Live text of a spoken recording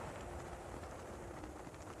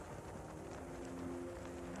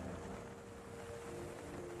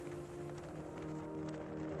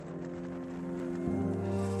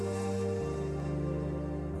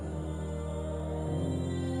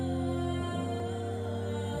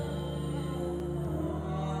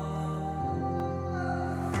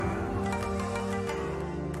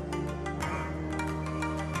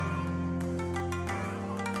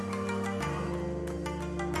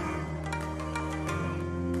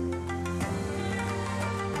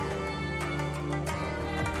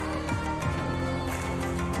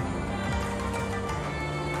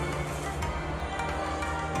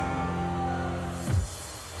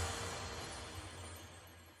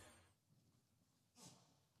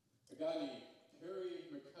guy named Perry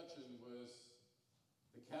McCutcheon was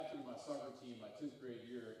the captain of my soccer team my 10th grade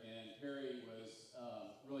year, and Perry was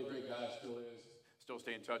a really great guy, still is. Still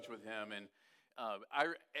stay in touch with him, and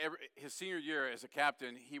his senior year as a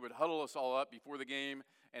captain, he would huddle us all up before the game,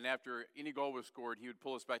 and after any goal was scored, he would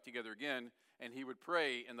pull us back together again, and he would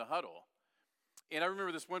pray in the huddle. And I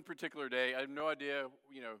remember this one particular day. I have no idea,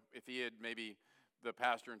 if he had maybe the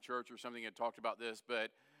pastor in church or something had talked about this, but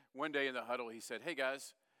one day in the huddle, he said, "Hey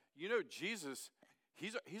guys, Jesus,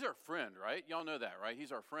 he's our friend, right? Y'all know that, right?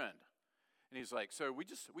 He's our friend." And he's like, so we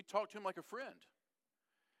talk to him like a friend.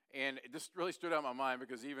 And it just really stood out in my mind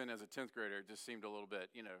because even as a 10th grader, it just seemed a little bit,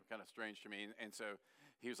 kind of strange to me. And so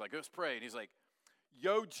he was like, let's pray. And he's like,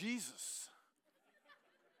 "Yo, Jesus,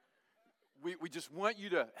 we just want you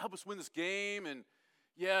to help us win this game. And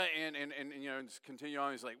yeah, and just continue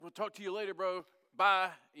on. He's like, we'll talk to you later, bro. Bye.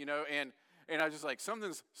 And I was just like,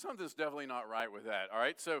 something's definitely not right with that. All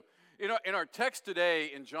right. So, in our text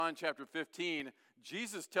today in John chapter 15,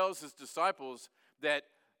 Jesus tells his disciples that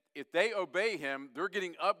if they obey him, they're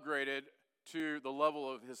getting upgraded to the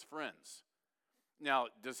level of his friends. Now,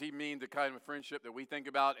 does he mean the kind of friendship that we think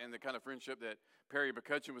about and the kind of friendship that Perry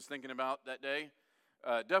McCutcheon was thinking about that day?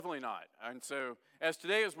 Definitely not. And so, as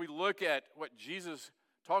we look at what Jesus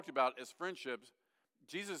talked about as friendships,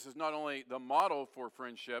 Jesus is not only the model for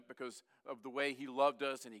friendship because of the way he loved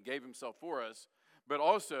us and he gave himself for us, but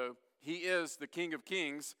also he is the King of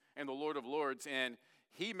Kings and the Lord of Lords, and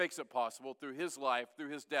he makes it possible through his life, through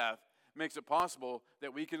his death, makes it possible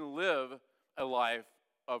that we can live a life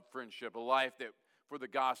of friendship, a life that for the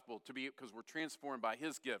gospel to be, because we're transformed by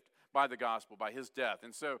his gift, by the gospel, by his death.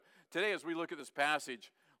 And so today as we look at this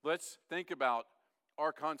passage, let's think about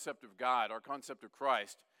our concept of God, our concept of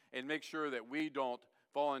Christ, and make sure that we don't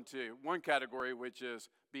fall into one category, which is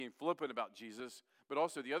being flippant about Jesus, but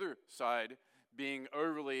also the other side, being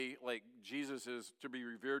overly like Jesus is to be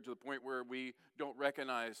revered to the point where we don't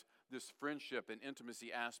recognize this friendship and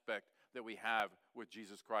intimacy aspect that we have with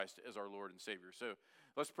Jesus Christ as our Lord and Savior. So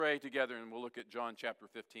let's pray together and we'll look at John chapter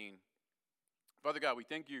 15. Father God, we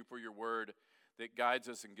thank you for your word that guides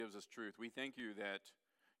us and gives us truth. We thank you that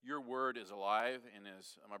your word is alive, and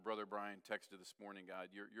as my brother Brian texted this morning, God,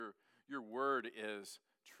 your word is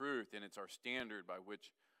truth, and it's our standard by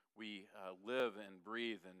which we live and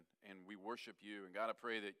breathe and we worship you. And God, I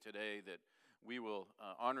pray that today that we will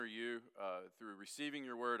honor you through receiving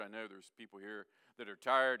your word. I know there's people here that are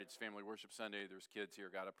tired. It's Family Worship Sunday. There's kids here.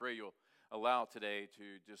 God, I pray you'll allow today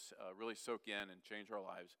to just really soak in and change our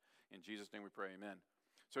lives. In Jesus' name we pray, amen.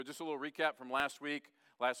 So just a little recap from last week.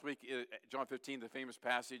 Last week, John 15, the famous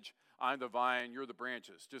passage, I'm the vine, you're the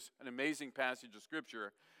branches. Just an amazing passage of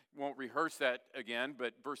Scripture. Won't rehearse that again,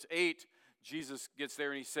 but verse 8, Jesus gets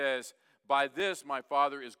there and he says, "By this my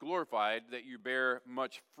Father is glorified, that you bear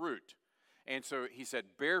much fruit." And so he said,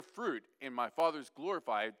 bear fruit, and my Father is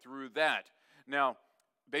glorified through that. Now,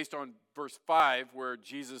 based on verse 5, where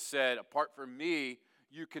Jesus said, apart from me,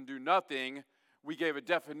 you can do nothing, we gave a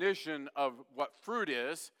definition of what fruit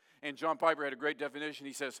is, and John Piper had a great definition.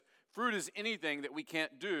 He says, fruit is anything that we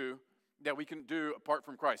can't do, that we can do apart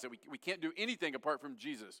from Christ, that we can't do anything apart from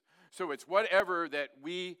Jesus. So it's whatever that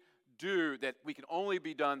we do that we can only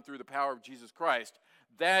be done through the power of Jesus Christ.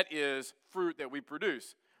 That is fruit that we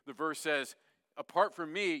produce. The verse says, apart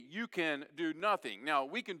from me, you can do nothing. Now,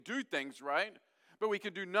 we can do things, right? But we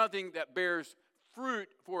can do nothing that bears fruit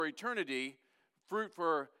for eternity, fruit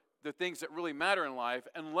for the things that really matter in life,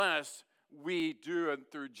 unless we do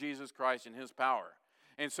it through Jesus Christ and his power.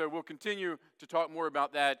 And so we'll continue to talk more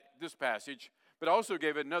about that, this passage, but I also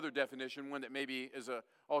gave another definition, one that maybe is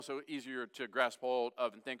also easier to grasp hold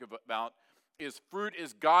of and think about, is fruit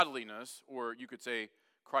is godliness, or you could say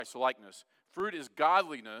Christ-likeness. Fruit is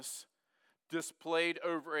godliness displayed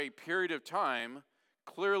over a period of time,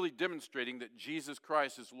 clearly demonstrating that Jesus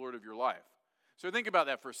Christ is Lord of your life. So think about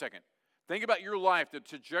that for a second. Think about your life, the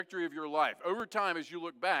trajectory of your life. Over time, as you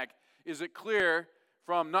look back, is it clear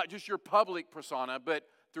from not just your public persona, but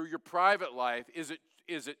through your private life, is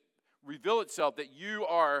it reveal itself that you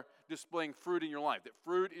are displaying fruit in your life, that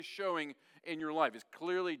fruit is showing in your life? It's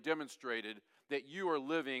clearly demonstrated that you are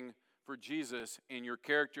living for Jesus, and your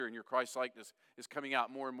character and your Christ-likeness is coming out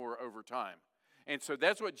more and more over time. And so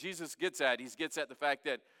that's what Jesus gets at. He gets at the fact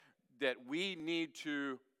that we need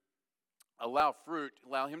to allow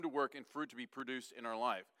him to work and fruit to be produced in our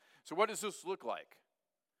life. So what does this look like?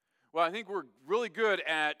 Well, I think we're really good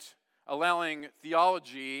at allowing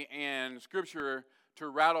theology and Scripture to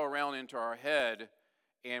rattle around into our head,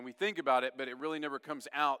 and we think about it, but it really never comes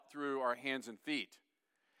out through our hands and feet.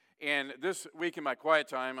 And this week in my quiet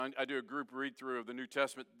time, I do a group read through of the New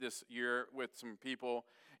Testament this year with some people,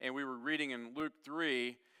 and we were reading in Luke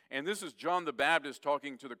 3, and this is John the Baptist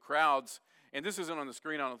talking to the crowds. And this isn't on the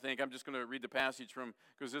screen, I don't think. I'm just going to read the passage from,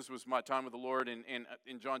 because this was my time with the Lord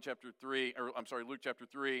in John chapter 3, or I'm sorry, Luke chapter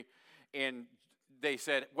 3. And they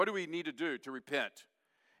said, what do we need to do to repent?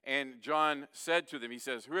 And John said to them, he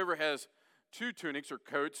says, whoever has 2 tunics or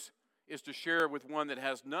coats is to share with one that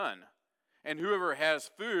has none. And whoever has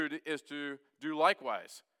food is to do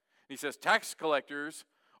likewise. And he says, tax collectors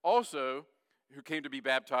also, who came to be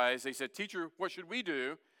baptized, they said, teacher, what should we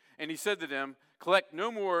do? And he said to them, collect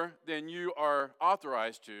no more than you are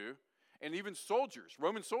authorized to. And even soldiers,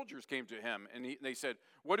 Roman soldiers came to him, and they said,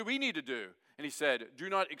 what do we need to do? And he said, do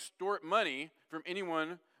not extort money from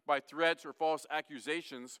anyone by threats or false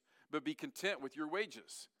accusations, but be content with your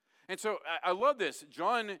wages. And so I love this.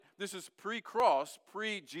 John, this is pre-cross,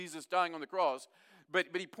 pre-Jesus dying on the cross, but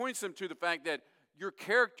he points them to the fact that your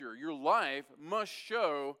character, your life must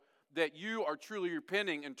show that you are truly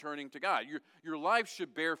repenting and turning to God. Your life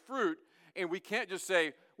should bear fruit, and we can't just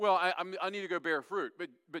say, well, I need to go bear fruit.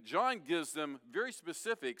 But John gives them very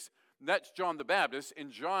specifics. That's John the Baptist,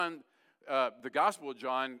 and John, the Gospel of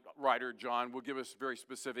John, writer John, will give us very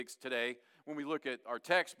specifics today when we look at our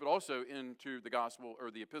text, but also into the Gospel or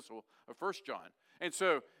the Epistle of 1 John. And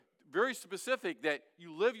so, very specific that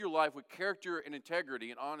you live your life with character and integrity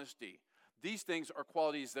and honesty. These things are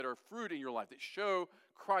qualities that are fruit in your life, that show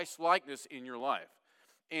Christ's likeness in your life.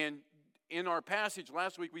 And in our passage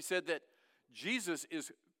last week, we said that Jesus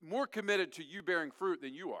is more committed to you bearing fruit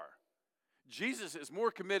than you are. Jesus is more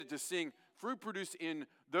committed to seeing fruit produced in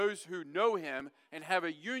those who know him and have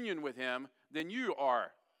a union with him than you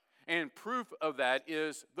are. And proof of that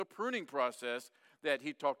is the pruning process that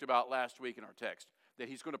he talked about last week in our text, that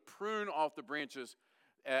he's going to prune off the branches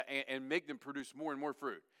and make them produce more and more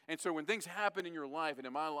fruit. And so when things happen in your life and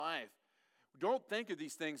in my life, don't think of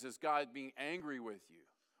these things as God being angry with you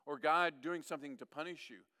or God doing something to punish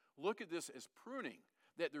you. Look at this as pruning,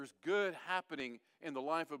 that there's good happening in the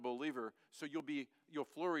life of a believer, so you'll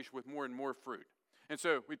flourish with more and more fruit. And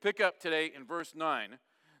so we pick up today in verse 9.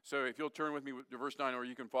 So if you'll turn with me to verse 9, or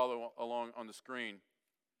you can follow along on the screen. It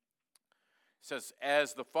says,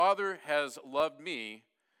 as the Father has loved me,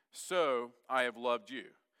 so I have loved you.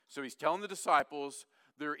 So he's telling the disciples,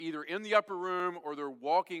 they're either in the upper room or they're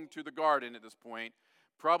walking to the garden at this point,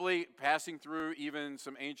 probably passing through even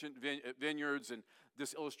some ancient vineyards, and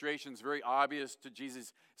this illustration is very obvious to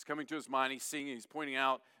Jesus. It's coming to his mind. He's seeing it. He's pointing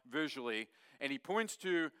out visually. And he points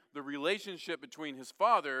to the relationship between his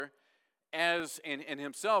Father and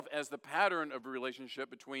himself as the pattern of a relationship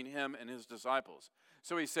between him and his disciples.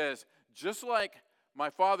 So he says, just like my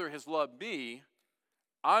Father has loved me,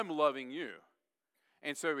 I'm loving you.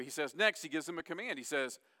 And so he says next, he gives them a command. He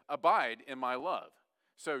says, abide in my love.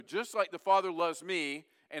 So just like the Father loves me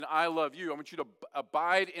and I love you, I want you to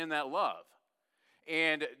abide in that love.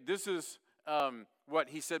 And this is what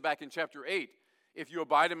he said back in chapter 8. If you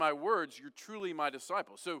abide in my words, you're truly my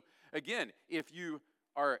disciples. So again, if you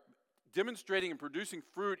are demonstrating and producing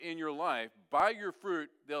fruit in your life, by your fruit,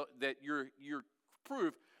 that you're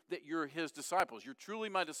proof that you're his disciples. You're truly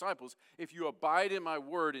my disciples if you abide in my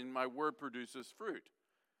word and my word produces fruit.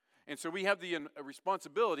 And so we have the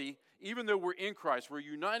responsibility, even though we're in Christ, we're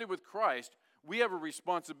united with Christ, we have a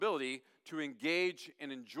responsibility to engage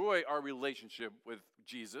and enjoy our relationship with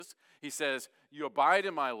Jesus. He says, you abide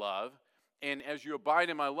in my love, and as you abide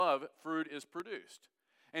in my love, fruit is produced.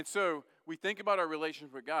 And so we think about our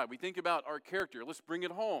relationship with God. We think about our character. Let's bring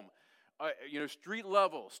it home. Street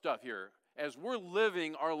level stuff here. As we're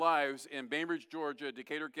living our lives in Bainbridge, Georgia,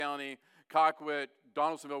 Decatur County, Colquitt,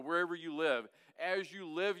 Donaldsonville, wherever you live, as you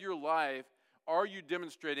live your life, are you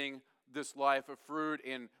demonstrating this life of fruit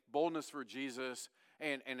and boldness for Jesus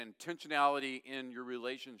and intentionality in your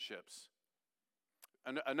relationships?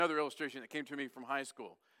 Another illustration that came to me from high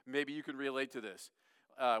school. Maybe you can relate to this.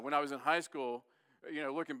 When I was in high school,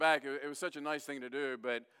 looking back, it was such a nice thing to do,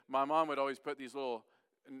 but my mom would always put these little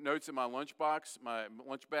notes in my lunchbox, my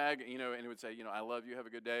lunch bag, and it would say, I love you, have a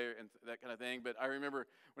good day, and that kind of thing. But I remember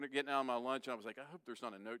when getting out of my lunch, and I was like, I hope there's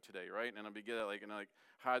not a note today, right? And I'd be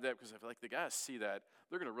hide that, because I feel like the guys see that,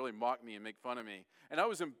 they're going to really mock me and make fun of me. And I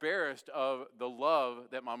was embarrassed of the love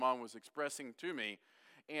that my mom was expressing to me.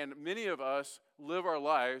 And many of us live our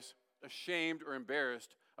lives ashamed or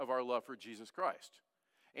embarrassed of our love for Jesus Christ.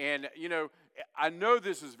 And, I know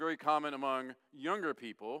this is very common among younger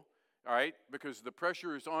people, all right, because the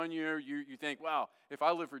pressure is on you. You think, wow, if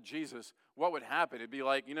I live for Jesus, what would happen? It'd be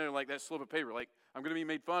like, like that slip of paper, like I'm going to be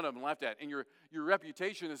made fun of and laughed at. And your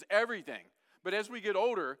reputation is everything. But as we get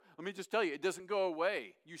older, let me just tell you, it doesn't go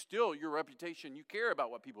away. Your reputation, you care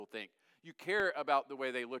about what people think. You care about the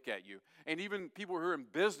way they look at you. And even people who are in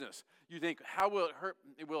business, you think, how will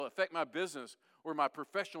it will affect my business or my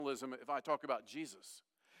professionalism if I talk about Jesus?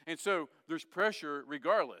 And so there's pressure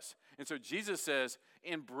regardless. And so Jesus says,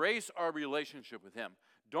 embrace our relationship with him.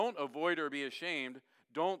 Don't avoid or be ashamed.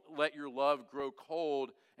 Don't let your love grow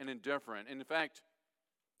cold and indifferent. And in fact,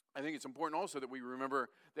 I think it's important also that we remember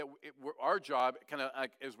that our job, kind of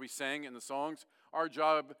like as we sang in the songs, our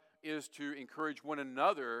job is to encourage one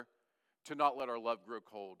another to not let our love grow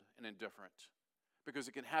cold and indifferent, because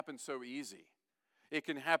it can happen so easy. It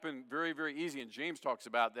can happen very, very easy, and James talks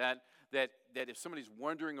about that if somebody's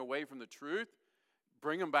wandering away from the truth,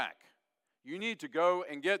 bring them back. You need to go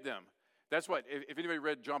and get them. That's what, if anybody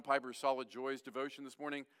read John Piper's Solid Joys devotion this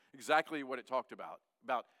morning, exactly what it talked about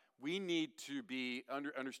we need to be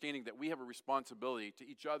understanding that we have a responsibility to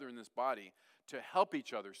each other in this body to help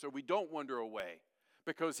each other so we don't wander away.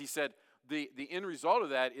 Because he said the end result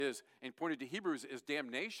of that is, and pointed to Hebrews, is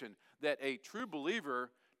damnation, that a true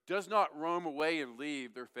believer does not roam away and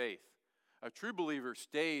leave their faith. A true believer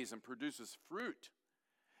stays and produces fruit.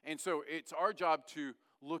 And so it's our job to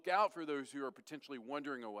look out for those who are potentially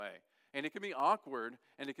wandering away. And it can be awkward,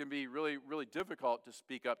 and it can be really, really difficult to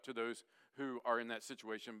speak up to those who are in that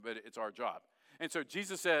situation, but it's our job. And so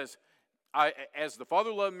Jesus says, as the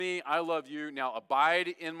Father loved me, I love you. Now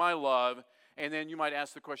abide in my love. And then you might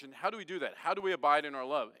ask the question, how do we do that? How do we abide in our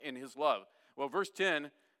love, in his love? Well, verse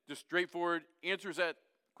 10, just straightforward, answers that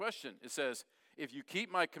question. It says, if you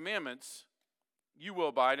keep my commandments, you will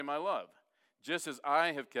abide in my love, just as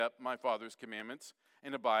I have kept my Father's commandments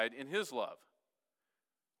and abide in his love.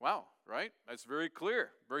 Wow, right? That's very clear,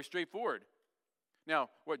 very straightforward. Now,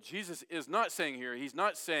 what Jesus is not saying here, he's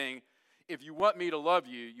not saying, if you want me to love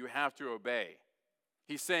you, you have to obey.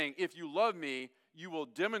 He's saying, if you love me, you will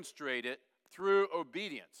demonstrate it through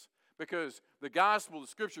obedience. Because the gospel, the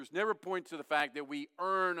scriptures, never point to the fact that we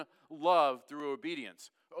earn love through obedience.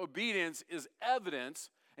 Obedience is evidence,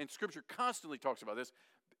 and scripture constantly talks about this,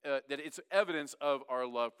 that it's evidence of our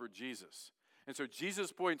love for Jesus. And so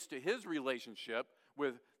Jesus points to his relationship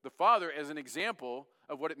with the Father as an example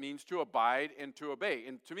of what it means to abide and to obey.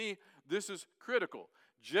 And to me, this is critical.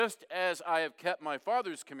 Just as I have kept my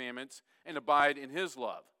Father's commandments and abide in his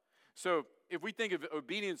love. So if we think of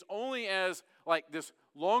obedience only as like this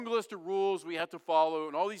long list of rules we have to follow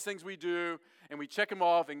and all these things we do and we check them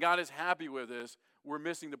off and God is happy with us, we're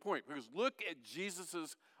missing the point. Because look at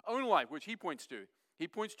Jesus' own life, which he points to. He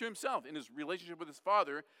points to himself in his relationship with his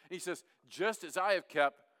Father. And he says, just as I have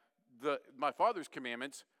kept my Father's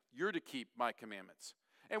commandments, you're to keep my commandments.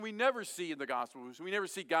 And we never see in the Gospels, we never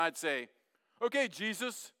see God say, okay,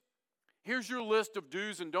 Jesus, here's your list of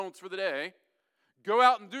do's and don'ts for the day. Go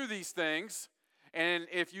out and do these things, and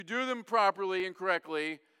if you do them properly and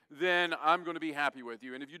correctly, then I'm going to be happy with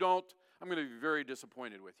you. And if you don't, I'm going to be very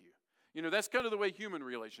disappointed with you. You know, that's kind of the way human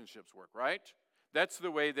relationships work, right? That's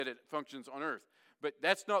the way that it functions on earth. But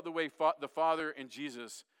that's not the way the Father and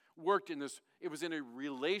Jesus worked in this. It was in a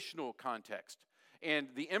relational context. And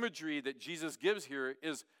the imagery that Jesus gives here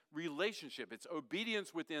is relationship. It's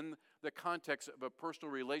obedience within the context of a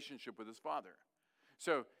personal relationship with his Father.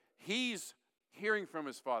 So he's hearing from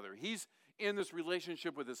his Father. He's in this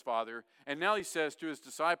relationship with his Father. And now he says to his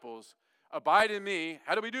disciples, abide in me.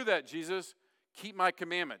 How do we do that, Jesus? Keep my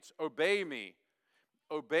commandments. Obey me.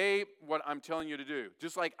 Obey what I'm telling you to do.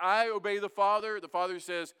 Just like I obey the Father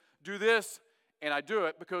says, do this, and I do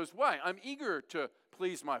it because why? I'm eager to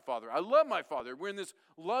please my Father. I love my Father. We're in this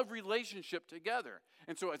love relationship together.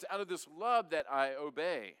 And so it's out of this love that I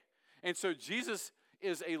obey. And so Jesus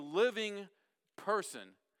is a living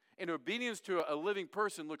person. And obedience to a living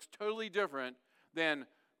person looks totally different than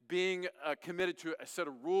being committed to a set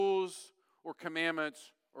of rules or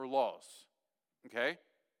commandments or laws. Okay?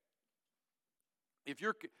 If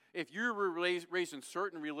you're raised in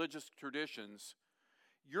certain religious traditions,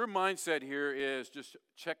 your mindset here is just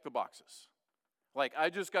check the boxes. Like, I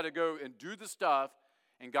just got to go and do the stuff,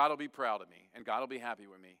 and God will be proud of me, and God will be happy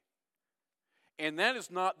with me. And that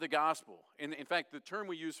is not the gospel. And in fact, the term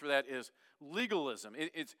we use for that is legalism.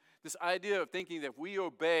 It's this idea of thinking that if we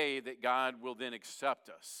obey, that God will then accept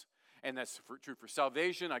us. And that's true for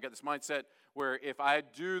salvation. I got this mindset where if I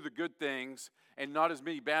do the good things and not as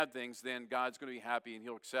many bad things, then God's going to be happy and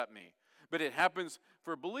he'll accept me. But it happens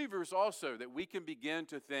for believers also that we can begin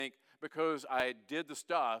to think because I did the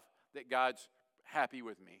stuff that God's happy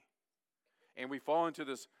with me. And we fall into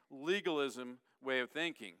this legalism way of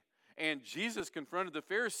thinking. And Jesus confronted the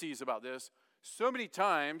Pharisees about this so many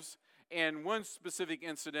times. And one specific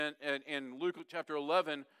incident in Luke chapter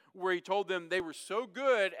 11 where he told them they were so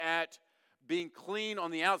good at being clean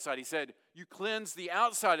on the outside. He said, you cleanse the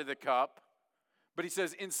outside of the cup, but he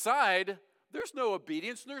says, inside, there's no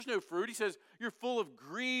obedience, there's no fruit. He says, you're full of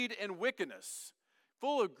greed and wickedness.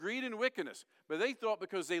 Full of greed and wickedness. But they thought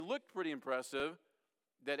because they looked pretty impressive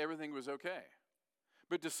that everything was okay.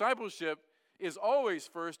 But discipleship is always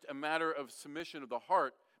first a matter of submission of the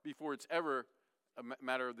heart before it's ever a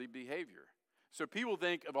matter of the behavior. So people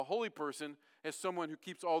think of a holy person as someone who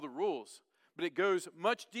keeps all the rules, but it goes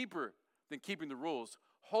much deeper than keeping the rules.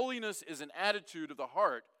 Holiness is an attitude of the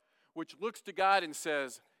heart which looks to God and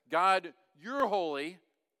says, God, you're holy,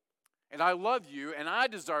 and I love you, and I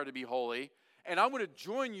desire to be holy, and I want to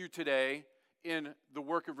join you today in the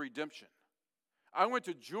work of redemption. I want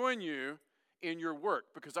to join you in your work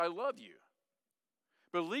because I love you.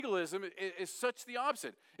 But legalism is such the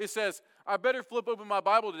opposite. It says, I better flip open my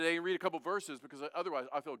Bible today and read a couple verses because otherwise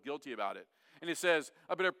I feel guilty about it. And it says,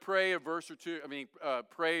 I better pray a verse or two.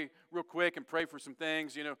 Pray real quick and pray for some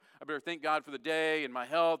things. I better thank God for the day and my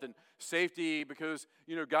health and safety because,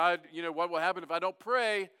 God, what will happen if I don't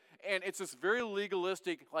pray? And it's this very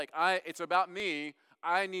legalistic, it's about me.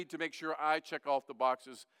 I need to make sure I check off the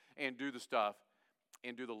boxes and do the stuff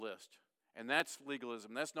and do the list. And that's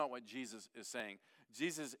legalism. That's not what Jesus is saying.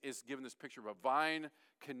 Jesus is giving this picture of a vine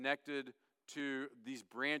connected to these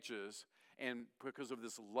branches, and because of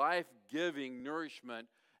this life-giving nourishment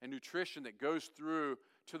and nutrition that goes through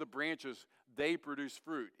to the branches, they produce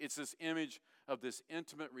fruit. It's this image of this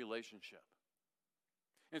intimate relationship.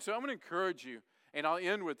 And so I'm going to encourage you, and I'll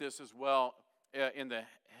end with this as well in the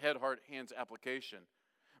head, heart, hands application.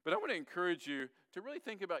 But I want to encourage you to really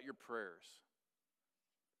think about your prayers.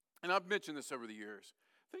 And I've mentioned this over the years.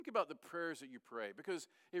 Think about the prayers that you pray because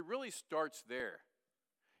it really starts there.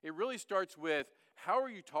 It really starts with how are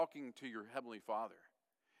you talking to your Heavenly Father?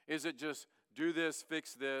 Is it just do this,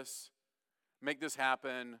 fix this, make this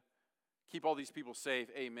happen, keep all these people safe,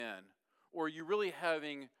 amen? Or are you really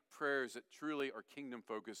having prayers that truly are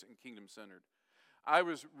kingdom-focused and kingdom-centered? I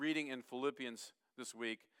was reading in Philippians this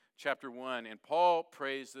week, chapter 1, and Paul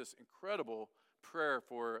prays this incredible prayer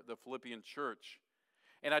for the Philippian church.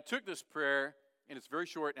 And I took this prayer, and it's very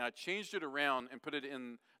short, and I changed it around and put it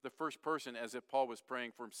in the first person as if Paul was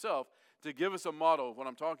praying for himself to give us a model of what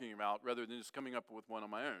I'm talking about rather than just coming up with one on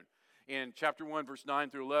my own. In chapter 1, verse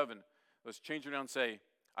 9 through 11, let's change it around and say,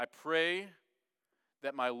 I pray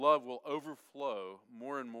that my love will overflow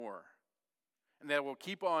more and more, and that it will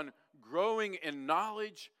keep on growing in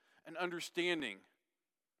knowledge and understanding.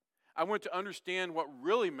 I want to understand what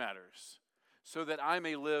really matters so that I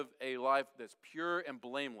may live a life that's pure and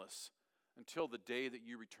blameless until the day that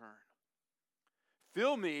you return.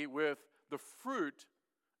 Fill me with the fruit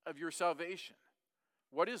of your salvation.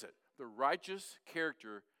 What is it? The righteous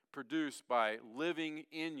character produced by living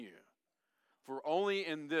in you. For only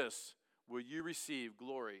in this will you receive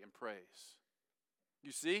glory and praise.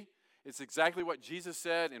 You see, it's exactly what Jesus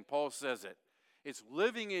said, and Paul says it. It's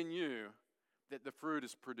living in you that the fruit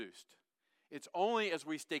is produced. It's only as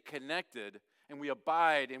we stay connected and we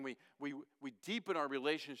abide and we deepen our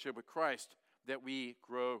relationship with Christ that we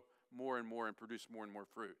grow more and more and produce more and more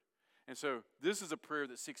fruit. And so this is a prayer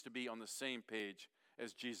that seeks to be on the same page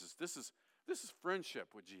as Jesus. This is friendship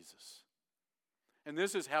with Jesus. And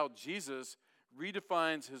this is how Jesus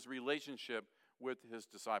redefines his relationship with his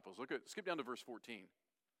disciples. Skip down to verse 14. It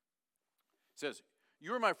says,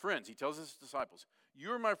 you are my friends, he tells his disciples.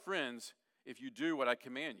 You are my friends if you do what I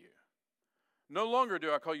command you. No longer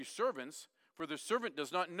do I call you servants, for the servant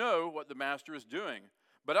does not know what the master is doing.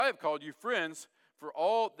 But I have called you friends, for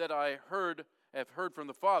all that I have heard from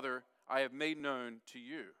the Father, I have made known to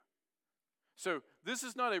you. So this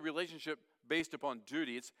is not a relationship based upon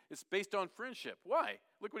duty. It's based on friendship. Why?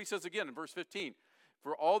 Look what he says again in verse 15.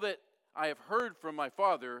 For all that I have heard from my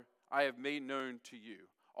Father, I have made known to you.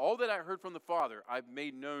 All that I heard from the Father, I've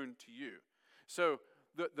made known to you. So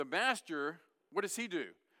the master, what does he do?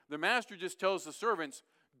 The master just tells the servants,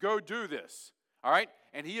 go do this. All right?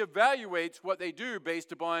 And he evaluates what they do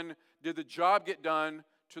based upon, did the job get done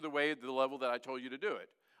to the level that I told you to do it?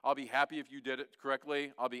 I'll be happy if you did it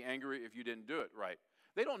correctly. I'll be angry if you didn't do it right.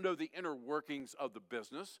 They don't know the inner workings of the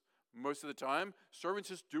business. Most of the time, servants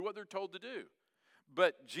just do what they're told to do.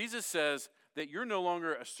 But Jesus says that you're no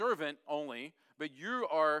longer a servant only, but you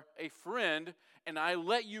are a friend, and I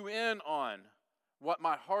let you in on what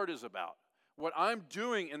my heart is about, what I'm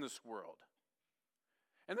doing in this world.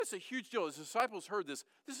 And that's a huge deal. As disciples heard this,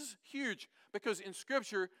 this is huge because in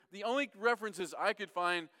Scripture, the only references I could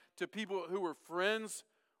find to people who were friends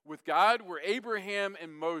with God were Abraham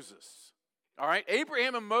and Moses. All right?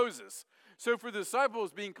 Abraham and Moses. So for the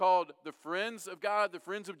disciples being called the friends of God, the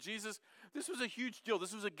friends of Jesus, this was a huge deal.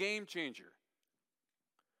 This was a game changer.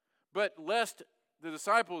 But lest the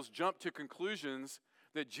disciples jump to conclusions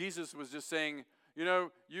that Jesus was just saying,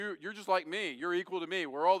 you're just like me. You're equal to me.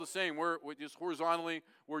 We're all the same. We're just horizontally,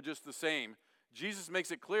 we're just the same. Jesus makes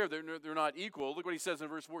it clear they're not equal. Look what he says in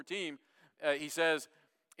verse 14. He says,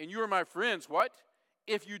 and you are my friends, what?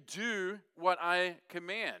 If you do what I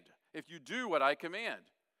command. If you do what I command.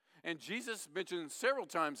 And Jesus mentioned several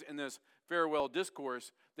times in this farewell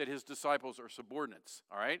discourse that his disciples are subordinates,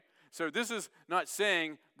 all right? So this is not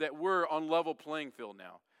saying that we're on level playing field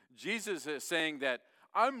now. Jesus is saying that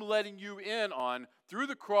I'm letting you in on, through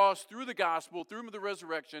the cross, through the gospel, through the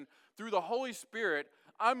resurrection, through the Holy Spirit,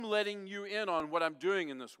 I'm letting you in on what I'm doing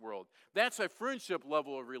in this world. That's a friendship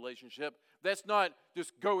level of relationship. That's not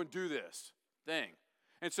just go and do this thing.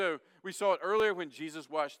 And so we saw it earlier when Jesus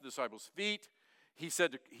washed the disciples' feet. He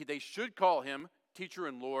said they should call him teacher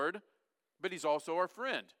and Lord, but he's also our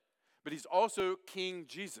friend. But he's also King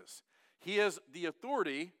Jesus. He has the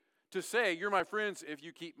authority to say, you're my friends if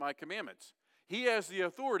you keep my commandments. He has the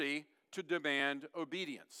authority to demand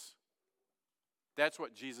obedience. That's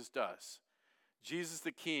what Jesus does. Jesus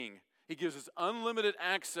the King, he gives us unlimited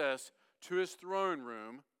access to his throne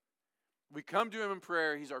room. We come to him in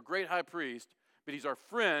prayer. He's our great high priest, but he's our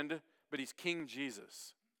friend, but he's King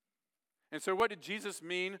Jesus. And so what did Jesus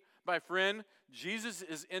mean by friend? Jesus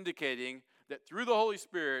is indicating that through the Holy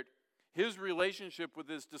Spirit, his relationship with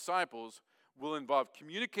his disciples will involve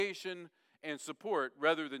communication and support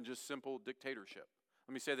rather than just simple dictatorship.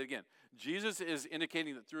 Let me say that again. Jesus is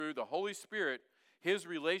indicating that through the Holy Spirit, his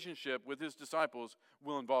relationship with his disciples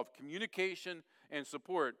will involve communication and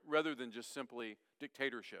support rather than just simply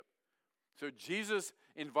dictatorship. So Jesus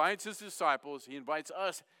invites his disciples, he invites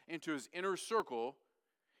us into his inner circle.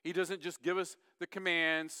 He doesn't just give us the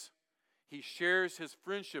commands, he shares his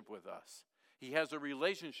friendship with us. He has a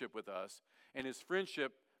relationship with us, and his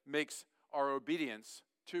friendship makes our obedience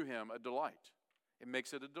to him a delight. It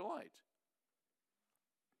makes it a delight.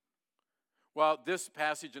 While this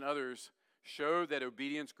passage and others show that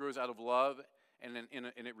obedience grows out of love and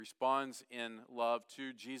it responds in love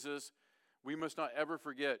to Jesus, we must not ever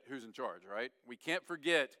forget who's in charge, right? We can't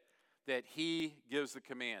forget that he gives the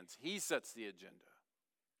commands. He sets the agenda.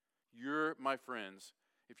 You're my friends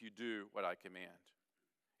if you do what I command.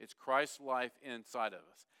 It's Christ's life inside of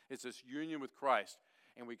us. It's this union with Christ,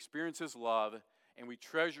 and we experience his love, and we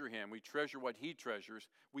treasure him. We treasure what he treasures.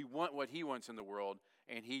 We want what he wants in the world,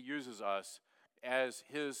 and he uses us as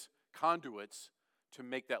his conduits to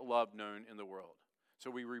make that love known in the world. So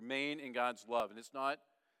we remain in God's love, and it's not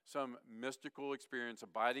some mystical experience.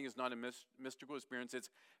 Abiding is not a mystical experience. It's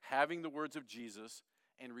having the words of Jesus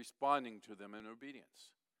and responding to them in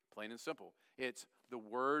obedience. Plain and simple. It's the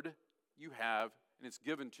word you have, and it's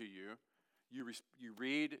given to you. You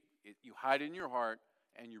read, you hide it in your heart,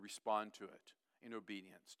 and you respond to it in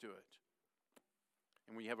obedience to it.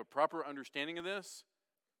 And when you have a proper understanding of this,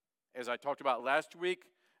 as I talked about last week,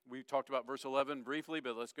 we talked about verse 11 briefly,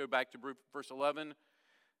 but let's go back to verse 11.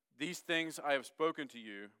 These things I have spoken to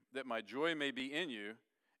you, that my joy may be in you,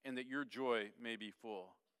 and that your joy may be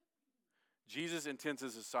full. Jesus intends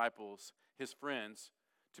his disciples, his friends,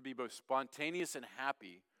 to be both spontaneous and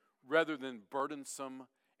happy rather than burdensome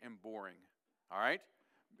and boring. All right?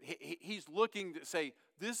 He's looking to say,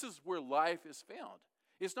 this is where life is found.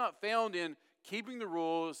 It's not found in keeping the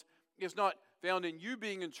rules. It's not found in you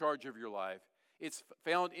being in charge of your life. It's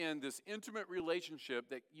found in this intimate relationship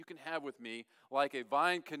that you can have with me, like a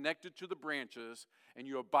vine connected to the branches, and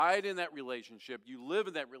you abide in that relationship. You live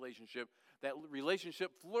in that relationship. That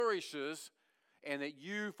relationship flourishes, and that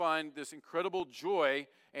you find this incredible joy.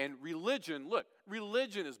 And religion, look,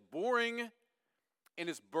 religion is boring and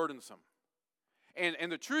it's burdensome. And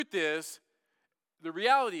the truth is, the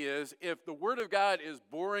reality is, if the Word of God is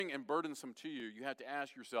boring and burdensome to you, you have to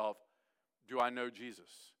ask yourself, do I know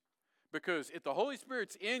Jesus? Because if the Holy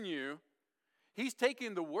Spirit's in you, he's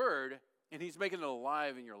taking the Word and he's making it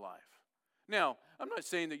alive in your life. Now, I'm not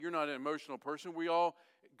saying that you're not an emotional person. We all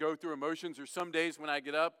go through emotions. There's some days when I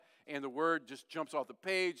get up and the Word just jumps off the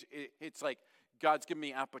page. It's like God's giving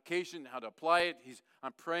me application, how to apply it.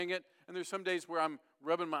 I'm praying it. And there's some days where I'm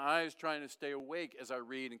rubbing my eyes trying to stay awake as I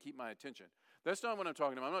read and keep my attention. That's not what I'm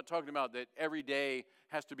talking about. I'm not talking about that every day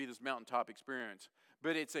has to be this mountaintop experience.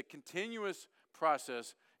 But it's a continuous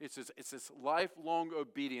process. It's this lifelong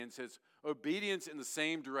obedience. It's obedience in the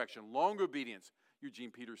same direction. Long obedience, Eugene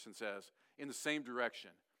Peterson says, in the same direction.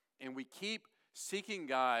 And we keep seeking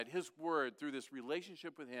God, his word, through this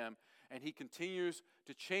relationship with him, and he continues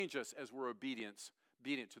to change us as we're obedient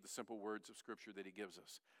to the simple words of Scripture that he gives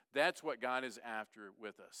us. That's what God is after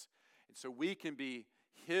with us. And so we can be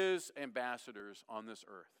his ambassadors on this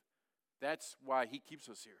earth. That's why he keeps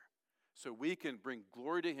us here. So we can bring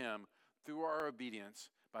glory to him through our obedience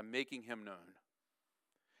by making him known.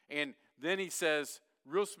 And then he says,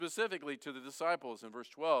 real specifically to the disciples in verse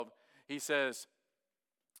 12, he says,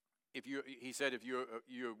 if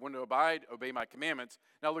you want to abide, obey my commandments.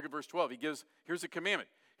 Now look at verse 12. Here's a commandment.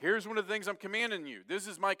 Here's one of the things I'm commanding you. This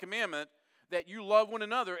is my commandment, that you love one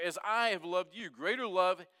another as I have loved you. Greater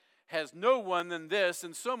love has no one than this,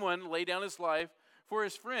 and someone lay down his life for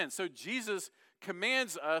his friends. So Jesus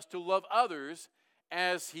commands us to love others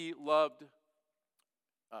as he loved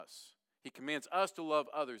us. He commands us to love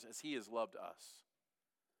others as he has loved us.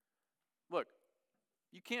 Look,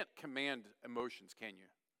 you can't command emotions, can you?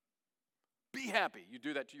 Be happy. You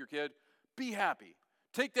do that to your kid. Be happy.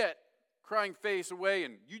 Take that crying face away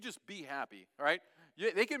and you just be happy, all right?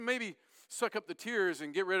 They can maybe suck up the tears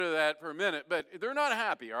and get rid of that for a minute, but they're not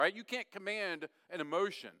happy, all right? You can't command an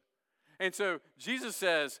emotion. And so Jesus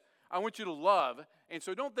says, I want you to love. And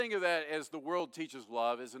so don't think of that as the world teaches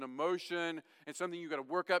love, as an emotion and something you got to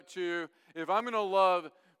work up to. If I'm going to love,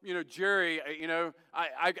 Jerry,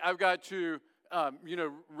 I've got to,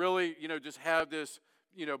 really, just have this,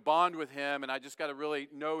 bond with him, and I just got to really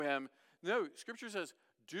know him. No, Scripture says,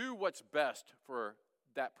 do what's best for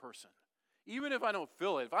that person. Even if I don't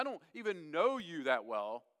feel it, if I don't even know you that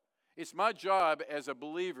well, it's my job as a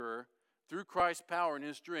believer, through Christ's power and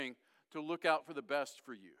his strength, to look out for the best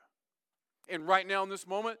for you. And right now in this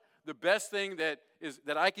moment, the best thing that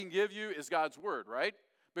I can give you is God's word, right?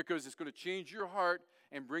 Because it's going to change your heart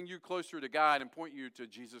and bring you closer to God and point you to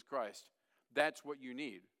Jesus Christ. That's what you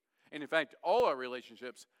need. And in fact, all our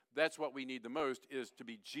relationships, that's what we need the most, is to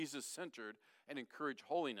be Jesus-centered and encourage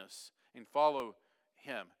holiness and follow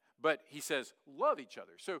him. But he says, love each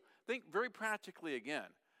other. So think very practically again.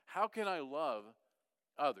 How can I love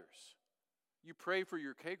others? You pray for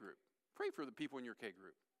your K group. Pray for the people in your K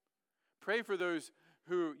group. Pray for those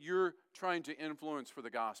who you're trying to influence for the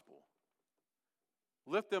gospel.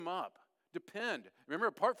 Lift them up. Depend. Remember,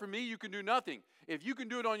 apart from me, you can do nothing. If you can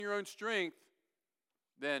do it on your own strength,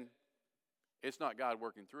 then it's not God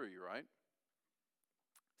working through you, right?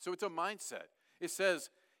 So it's a mindset. It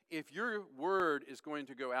says, if your word is going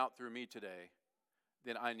to go out through me today,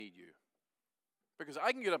 then I need you. Because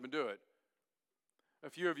I can get up and do it. A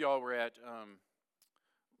few of y'all were at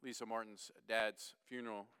Lisa Martin's dad's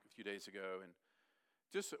funeral a few days ago, and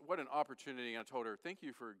just what an opportunity. I told her, thank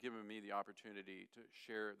you for giving me the opportunity to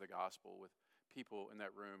share the gospel with people in that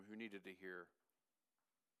room who needed to hear.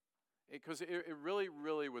 Because it really,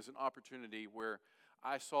 really was an opportunity where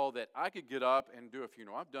I saw that I could get up and do a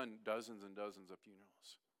funeral. I've done dozens and dozens of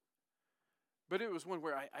funerals. But it was one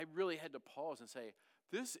where I really had to pause and say,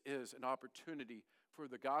 this is an opportunity for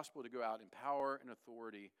the gospel to go out in power and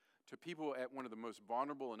authority to people at one of the most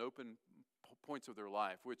vulnerable and open points of their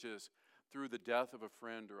life, which is through the death of a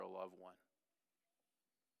friend or a loved one.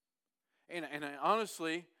 And I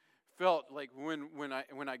honestly felt like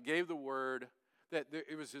when I gave the word, that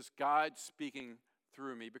it was just God speaking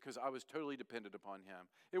through me, because I was totally dependent upon him.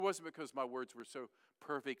 It wasn't because my words were so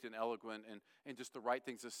perfect and eloquent and just the right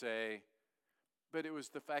things to say, but it was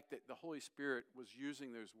the fact that the Holy Spirit was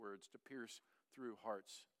using those words to pierce through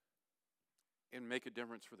hearts and make a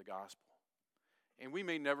difference for the gospel. And we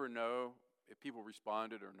may never know if people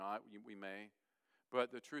responded or not. We may.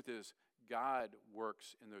 But the truth is, God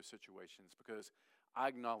works in those situations, because I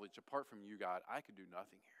acknowledge, apart from you, God, I could do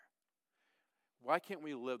nothing here. Why can't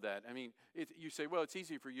we live that? I mean, you say, well, it's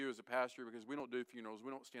easy for you as a pastor because we don't do funerals. We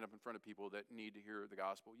don't stand up in front of people that need to hear the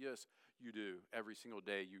gospel. Yes, you do. Every single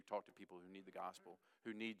day you talk to people who need the gospel,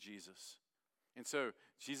 who need Jesus. And so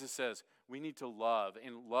Jesus says we need to love,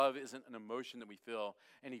 and love isn't an emotion that we feel.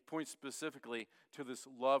 And he points specifically to this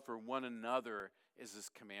love for one another as this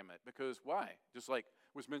commandment. Because why? Just like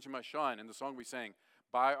was mentioned by Sean in the song we sang,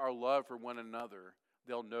 by our love for one another,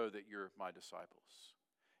 they'll know that you're my disciples.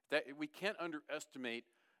 That we can't underestimate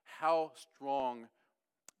how strong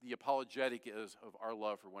the apologetic is of our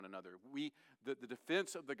love for one another. The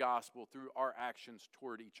defense of the gospel through our actions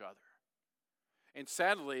toward each other. And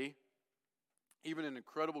sadly, even an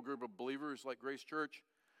incredible group of believers like Grace Church,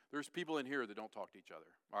 there's people in here that don't talk to each other.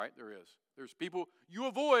 All right, there is. There's people you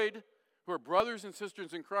avoid who are brothers and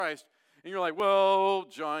sisters in Christ, and you're like, well,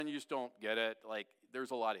 John, you just don't get it. Like,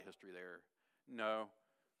 there's a lot of history there. No.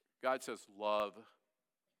 God says love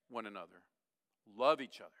one another. Love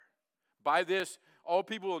each other. By this, all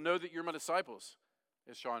people will know that you're my disciples,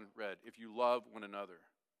 as Sean read, if you love one another.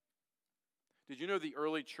 Did you know the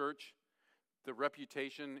early church, the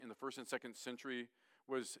reputation in the 1st and 2nd century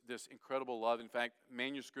was this incredible love. In fact,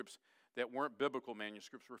 manuscripts that weren't biblical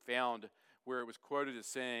manuscripts were found where it was quoted as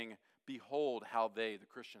saying, "Behold how they, the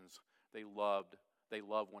Christians, they love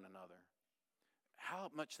one another."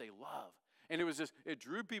 How much they love. And it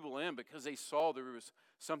drew people in because they saw there was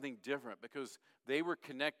something different, because they were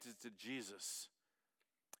connected to Jesus.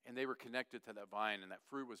 And they were connected to that vine, and that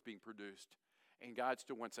fruit was being produced. And God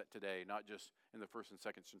still wants that today, not just in the 1st and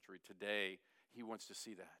 2nd century. Today, he wants to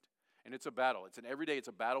see that. And it's a battle. It's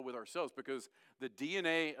a battle with ourselves, because the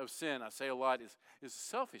DNA of sin, I say a lot, is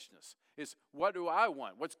selfishness. It's what do I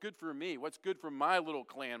want? What's good for me? What's good for my little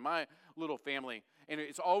clan, my little family? And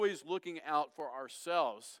it's always looking out for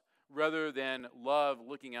ourselves rather than love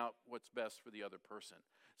looking out what's best for the other person.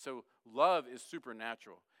 So love is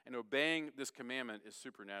supernatural, and obeying this commandment is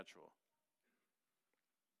supernatural.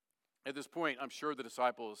 At this point, I'm sure the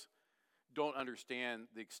disciples don't understand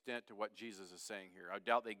the extent to what Jesus is saying here. I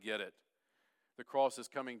doubt they get it. The cross is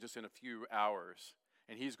coming just in a few hours,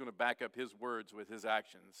 and he's going to back up his words with his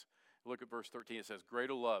actions. Look at verse 13. It says,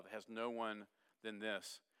 "Greater love has no one than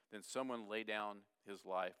this, than someone lay down his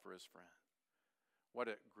life for his friend." What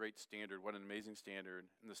a great standard, what an amazing standard,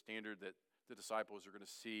 and the standard that the disciples are going to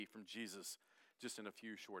see from Jesus just in a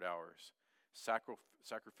few short hours.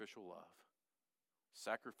 Sacrificial love.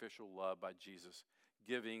 Sacrificial love by Jesus,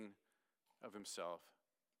 giving of himself.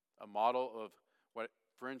 A model of what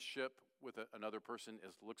friendship with another person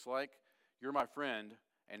looks like. You're my friend,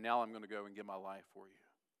 and now I'm going to go and give my life for you.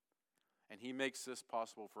 And he makes this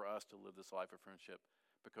possible for us to live this life of friendship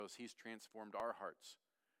because he's transformed our hearts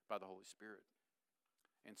by the Holy Spirit.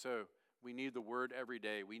 And so we need the word every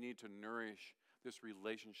day. We need to nourish this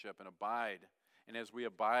relationship and abide. And as we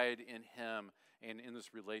abide in him and in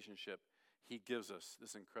this relationship, he gives us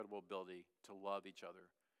this incredible ability to love each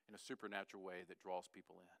other in a supernatural way that draws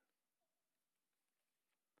people in.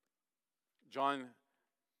 John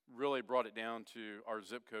really brought it down to our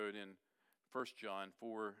zip code in 1 John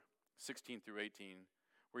 4:16 through 18,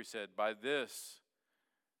 where he said, By this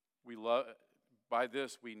we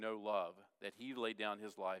know love, that he laid down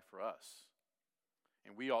his life for us.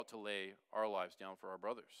 And we ought to lay our lives down for our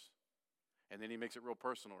brothers. And then he makes it real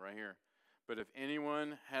personal right here. But if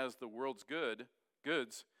anyone has the world's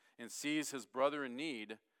goods and sees his brother in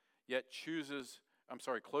need, yet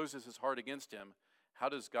closes his heart against him, how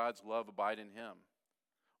does God's love abide in him?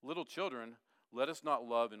 Little children, let us not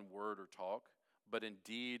love in word or talk, but in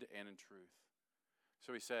deed and in truth.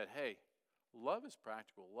 So he said, hey, love is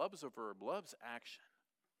practical. Love is a verb. Love's action.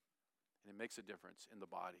 And it makes a difference in the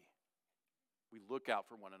body. We look out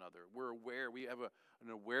for one another. We're aware. We have an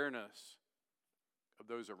awareness of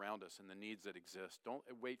those around us and the needs that exist. Don't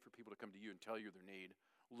wait for people to come to you and tell you their need.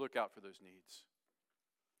 Look out for those needs.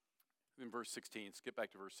 In verse 16, skip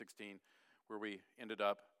back to verse 16, where we ended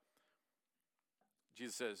up.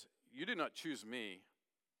 Jesus says, you did not choose me,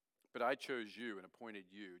 but I chose you and appointed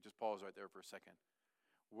you. Just pause right there for a second.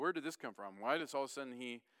 Where did this come from? Why does all of a sudden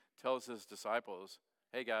he tells his disciples,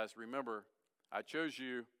 hey guys, remember, I chose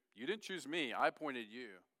you. You didn't choose me. I appointed you.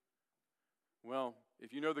 Well,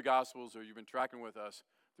 if you know the Gospels or you've been tracking with us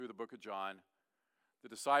through the book of John, the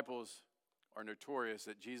disciples are notorious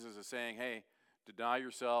that Jesus is saying, hey, deny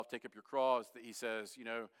yourself, take up your cross. He says,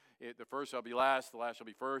 the first shall be last, the last shall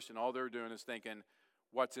be first, and all they're doing is thinking,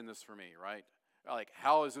 what's in this for me, right? Like,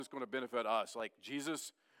 how is this going to benefit us? Like,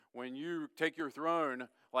 Jesus, when you take your throne,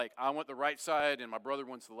 like, I want the right side and my brother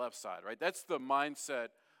wants the left side, right? That's the mindset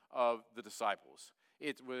of the disciples.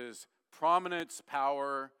 It was prominence,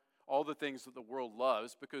 power, all the things that the world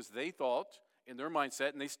loves, because they thought in their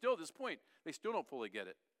mindset, and they still at this point, they still don't fully get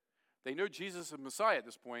it. They know Jesus is Messiah at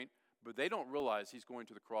this point, but they don't realize he's going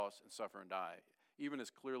to the cross and suffer and die, even as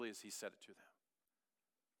clearly as he said it to them.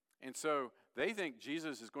 And so they think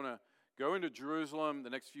Jesus is going to go into Jerusalem the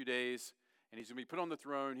next few days, and he's going to be put on the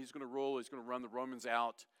throne, he's going to rule, he's going to run the Romans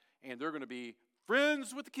out, and they're going to be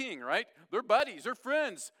friends with the king, right? They're buddies, they're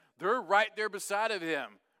friends. They're right there beside of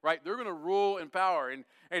him, right? They're going to rule in power.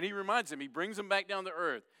 And he reminds them, he brings them back down to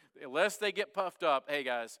earth. Unless they get puffed up, hey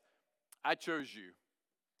guys, I chose you,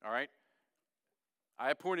 all right?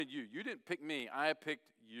 I appointed you. You didn't pick me, I picked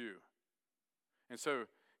you. And so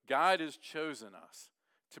God has chosen us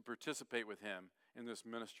to participate with him in this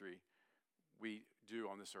ministry we do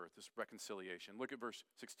on this earth, this reconciliation. Look at verse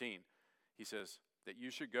 16. He says that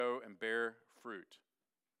you should go and bear fruit,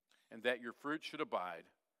 and that your fruit should abide,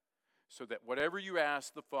 so that whatever you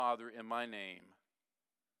ask the Father in my name,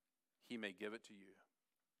 he may give it to you.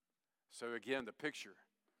 So again, the picture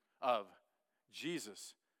of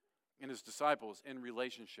Jesus and his disciples in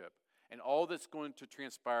relationship and all that's going to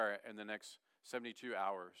transpire in the next 72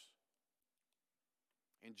 hours.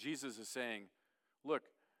 And Jesus is saying, look,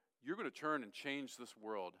 you're going to turn and change this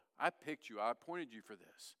world. I picked you. I appointed you for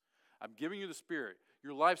this. I'm giving you the Spirit.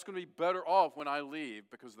 Your life's going to be better off when I leave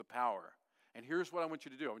because of the power. And here's what I want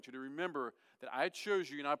you to do. I want you to remember that I chose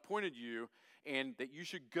you and I appointed you, and that you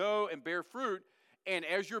should go and bear fruit. And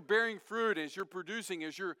as you're bearing fruit, as you're producing,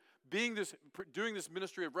 as you're doing this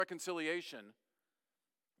ministry of reconciliation,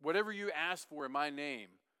 whatever you ask for in my name,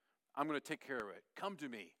 I'm going to take care of it. Come to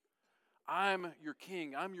me. I'm your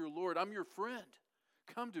king. I'm your Lord. I'm your friend.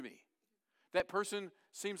 Come to me. That person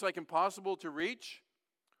seems like impossible to reach,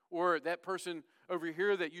 or that person over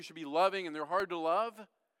here that you should be loving and they're hard to love.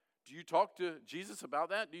 Do you talk to Jesus about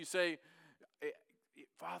that? Do you say,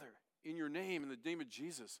 Father, in your name, in the name of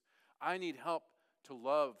Jesus, I need help to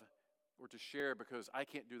love or to share because I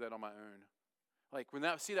can't do that on my own. Like when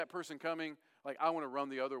I see that person coming, like I want to run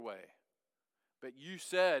the other way. But you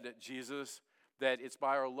said, Jesus, that it's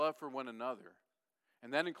by our love for one another.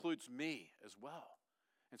 And that includes me as well.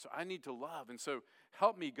 And so I need to love. And so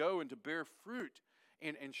help me go and to bear fruit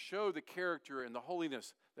and show the character and the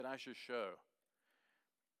holiness that I should show.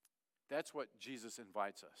 That's what Jesus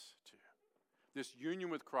invites us to. This union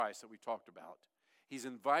with Christ that we talked about. He's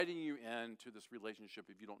inviting you into this relationship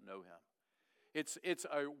if you don't know him. It's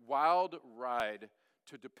a wild ride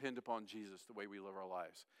to depend upon Jesus the way we live our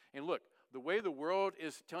lives. And look, the way the world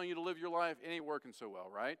is telling you to live your life, it ain't working so well,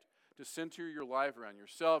 right? To center your life around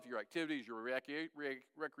yourself, your activities, your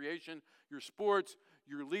recreation, your sports,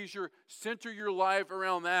 your leisure. Center your life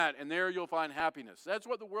around that, and there you'll find happiness. That's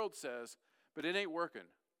what the world says, but it ain't working.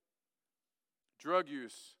 Drug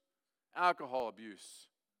use, alcohol abuse,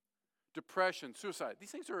 depression, suicide.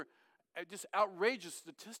 These things are just outrageous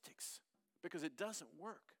statistics because it doesn't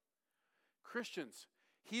work. Christians,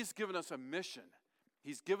 he's given us a mission.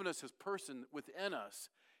 He's given us his person within us.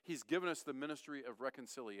 He's given us the ministry of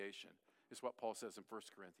reconciliation, is what Paul says in 1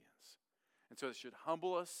 Corinthians. And so it should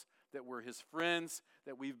humble us that we're his friends,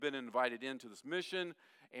 that we've been invited into this mission,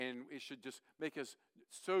 and it should just make us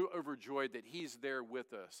so overjoyed that he's there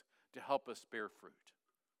with us to help us bear fruit.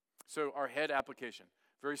 So our head application,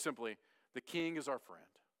 very simply, the king is our friend.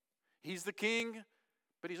 He's the king,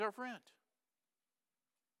 but he's our friend.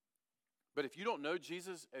 But if you don't know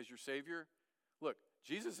Jesus as your Savior, look,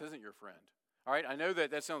 Jesus isn't your friend. All right, I know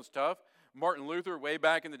that sounds tough. Martin Luther, way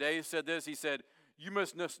back in the day, said this. He said, you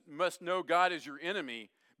must know God as your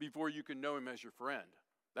enemy before you can know him as your friend.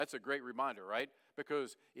 That's a great reminder, right?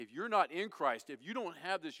 Because if you're not in Christ, if you don't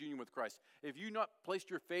have this union with Christ, if you've not placed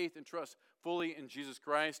your faith and trust fully in Jesus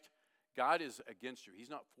Christ, God is against you. He's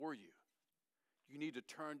not for you. You need to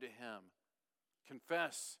turn to him.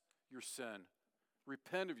 Confess your sin.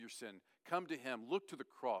 Repent of your sin. Come to him. Look to the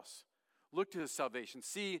cross. Look to his salvation.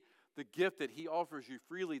 See the gift that he offers you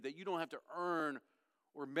freely that you don't have to earn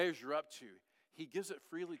or measure up to. He gives it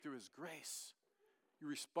freely through his grace. You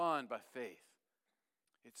respond by faith.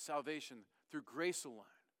 It's salvation through grace alone,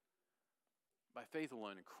 by faith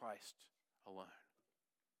alone, in Christ alone.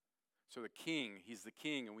 So the king, he's the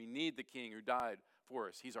king, and we need the king who died for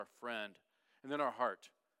us. He's our friend. And then our heart.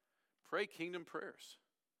 Pray kingdom prayers.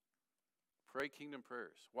 Pray kingdom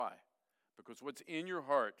prayers. Why? Because what's in your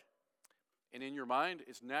heart and in your mind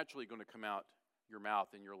is naturally going to come out your mouth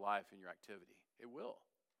and your life and your activity. It will.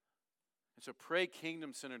 And so pray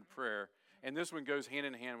kingdom-centered prayer. And this one goes hand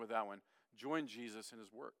in hand with that one. Join Jesus in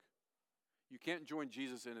his work. You can't join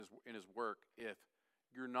Jesus in his work if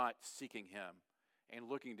you're not seeking him and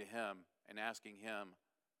looking to him and asking him,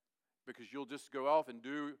 because you'll just go off and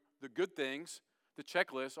do the good things, the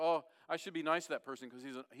checklist. Oh, I should be nice to that person because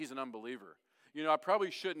he's an unbeliever. You know, I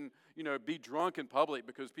probably shouldn't, be drunk in public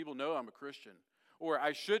because people know I'm a Christian. Or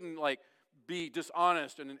I shouldn't, be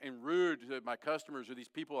dishonest and rude to my customers or these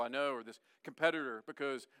people I know or this competitor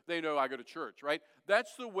because they know I go to church, right?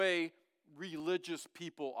 That's the way religious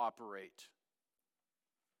people operate.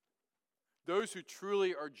 Those who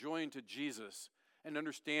truly are joined to Jesus and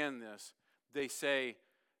understand this, they say,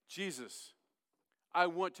 Jesus, I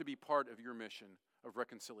want to be part of your mission of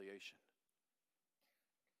reconciliation.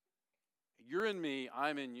 You're in me,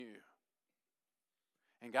 I'm in you.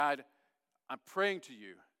 And God, I'm praying to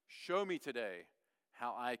you, show me today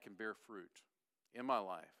how I can bear fruit in my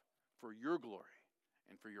life for your glory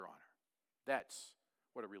and for your honor. That's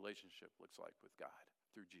what a relationship looks like with God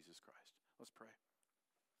through Jesus Christ. Let's pray.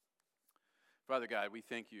 Father God, we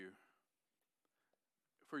thank you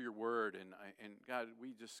for your word. And God,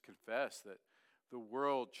 we just confess that the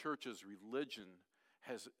world, churches, religion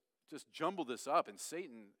has just jumbled this up, and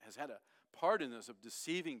Satan has had a part in this of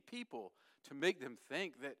deceiving people to make them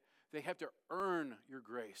think that they have to earn your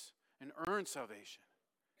grace and earn salvation.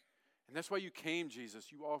 And that's why you came,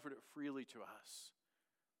 Jesus. You offered it freely to us.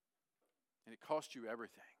 And it cost you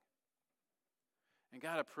everything. And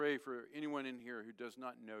God, I pray for anyone in here who does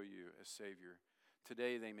not know you as Savior.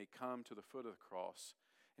 Today they may come to the foot of the cross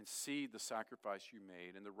and see the sacrifice you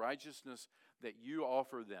made and the righteousness that you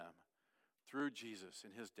offer them through Jesus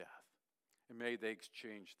and his death. And may they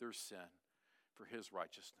exchange their sin for his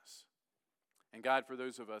righteousness. And God, for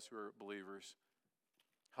those of us who are believers,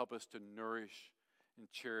 help us to nourish and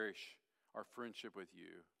cherish our friendship with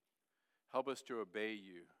you. Help us to obey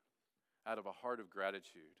you out of a heart of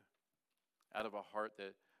gratitude, out of a heart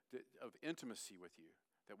of intimacy with you,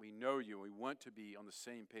 that we know you and we want to be on the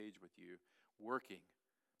same page with you, working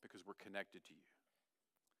because we're connected to you.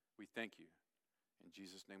 We thank you. In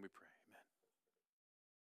Jesus' name we pray.